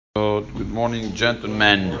Good morning,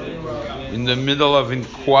 gentlemen. In the middle of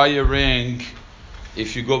inquiring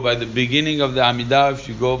if you go by the beginning of the Amidah, if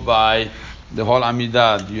you go by the whole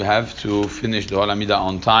Amidah, do you have to finish the whole Amidah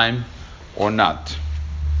on time or not?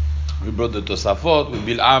 We brought the Tosafot with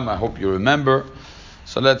Bil'am, I hope you remember.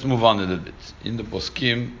 So let's move on a little bit. In the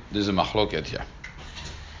Poskim, there's a machloket here.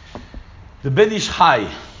 The Ben Ish Chai,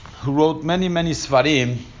 who wrote many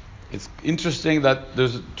Sfarim, it's interesting that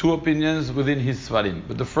there's two opinions within his Sfarim.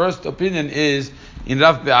 But the first opinion is in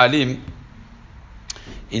Rav Be'alim,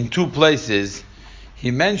 in two places,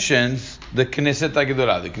 he mentions the Knesset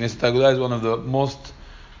HaGedolah. The Knesset HaGedolah is one of the most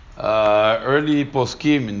early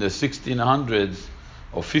poskim in the 1600s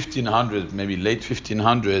or 1500s, maybe late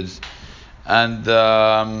 1500s.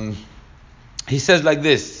 And he says like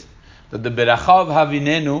this, that the Beracha of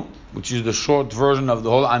Havinenu, which is the short version of the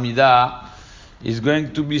whole Amidah, is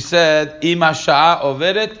going to be said, Im ha'sha'a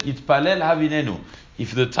overet yitpalel havinenu.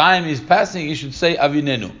 If the time is passing, you should say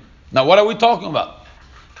Avinenu. Now, what are we talking about?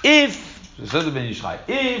 If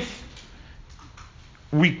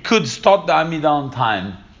we could start the Amidah on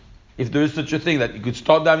time, if there is such a thing that you could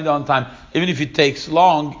start the Amidah on time, even if it takes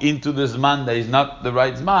long into the Zman that is not the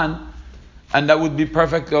right Zman, and that would be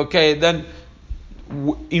perfectly okay, then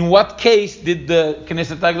in what case did the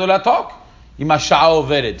Knesset HaGedolah talk? If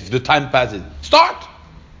the time passes, start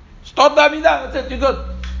the Amidah. That's it. You're good.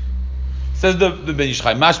 Says the Ben Ish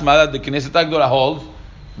Chai, mashma that the Knesset HaGedolah holds,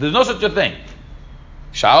 there's no such a thing.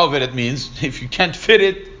 Sha'a overet means if you can't fit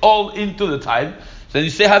it all into the time, then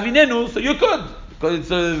you say Havinenu, so you could, because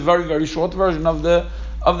it's a very short version of the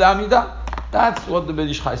Amidah. That's what the Ben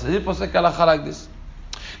Ish Chai says. He posek halacha like this.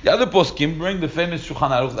 The other poskim bring the famous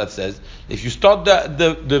Shulchan Aruch that says if you start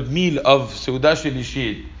the meal of Seudah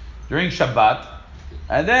Shelishit during Shabbat,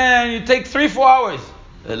 and then you take 3-4 hours.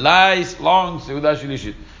 A nice, long Seudah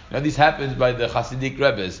Shelishit. This happens by the Hasidic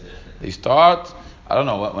Rebbes. They start, I don't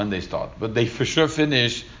know when they start, but they for sure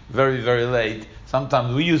finish very late.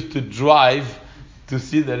 Sometimes we used to drive to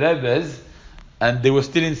see the Rebbes, and they were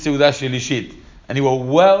still in Seudah Shelishit. And they were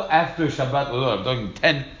well after Shabbat, I'm talking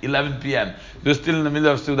 10, 11 p.m. They're still in the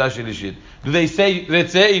middle of Seudah Shelishit. Do they say,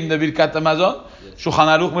 let's say, in the Birkat Hamazon? Shulchan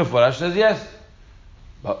Aruch Meforash says yes.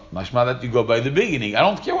 But mashma that you go by the beginning. I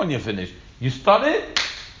don't care when you finish. You start it,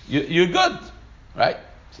 you're good. Right?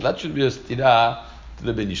 So that should be a stira to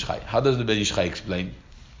the Ben Ish Chai. How does the Ben Ish Chai explain?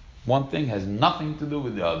 One thing has nothing to do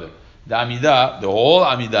with the other. The Amidah, the whole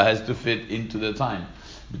Amidah has to fit into the time.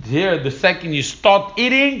 But here, the second you start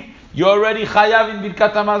eating, you're already chayav in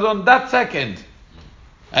Birkat Hamazon that second.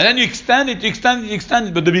 And then you extend it.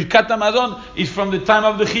 But the Birkat Hamazon is from the time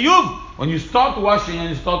of the Chiyuv. When you start washing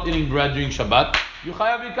and you start eating bread during Shabbat, you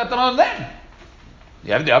chayav Birkat Hamazon then.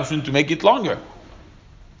 You have the option to make it longer.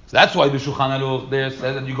 So that's why the Shulchan Aruch there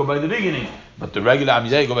says that you go by the beginning. But the regular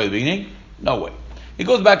Amidah, you go by the beginning? No way. It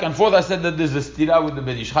goes back and forth. I said that there's a stira with the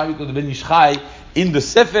Ben Ish Chai, because the Ben Ish Chai, in the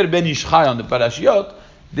Sefer Ben Ish Chai on the Parashiyot,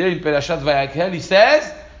 there in Parashat Vayakhel, he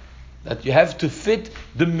says that you have to fit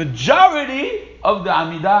the majority of the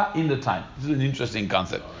Amidah in the time. This is an interesting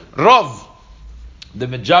concept. Rov, the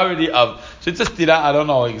majority of... So it's a stira, I don't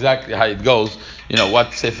know exactly how it goes.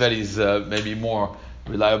 What Sefer is maybe more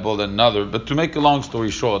reliable than another. But to make a long story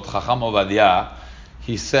short, Chacham Ovadia,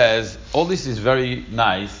 he says, all this is very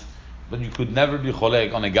nice, but you could never be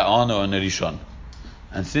cholek on a Gaon or on a Rishon.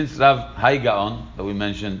 And since Rav Hai Gaon, that we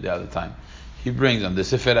mentioned the other time, he brings, and the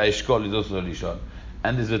Sefer HaEshkol is also a Rishon.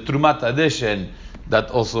 And there's a Trumat Adeshen that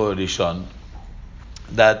also a Rishon,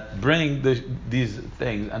 that bring these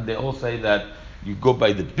things, and they all say that you go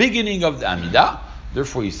by the beginning of the Amidah.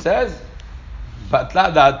 Therefore he says,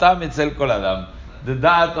 Batla da'atam etzel kol adam. The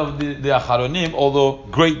da'at of the Acharonim, although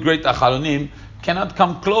great Acharonim, cannot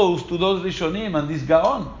come close to those Rishonim and this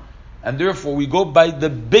Gaon. And therefore we go by the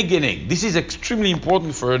beginning. This is extremely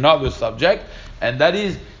important for another subject, and that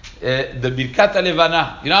is the Birkat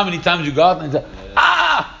HaLevana. You know how many times you go out and say,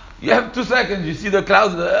 you have 2 seconds, you see the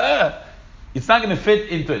clouds, it's not going to fit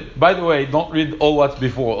into it. By the way, don't read all what's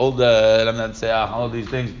before, all the Lamnat Seach, all these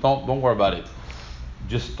things, don't worry about it.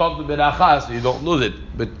 Just start the Beracha so you don't lose it.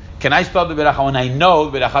 But can I start the Beracha when I know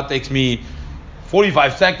the Beracha takes me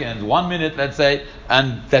 45 seconds, 1 minute, let's say,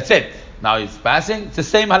 and that's it. Now it's passing, it's the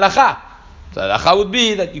same halacha. So halacha would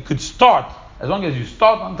be that you could start, as long as you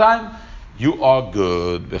start on time, you are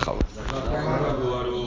good.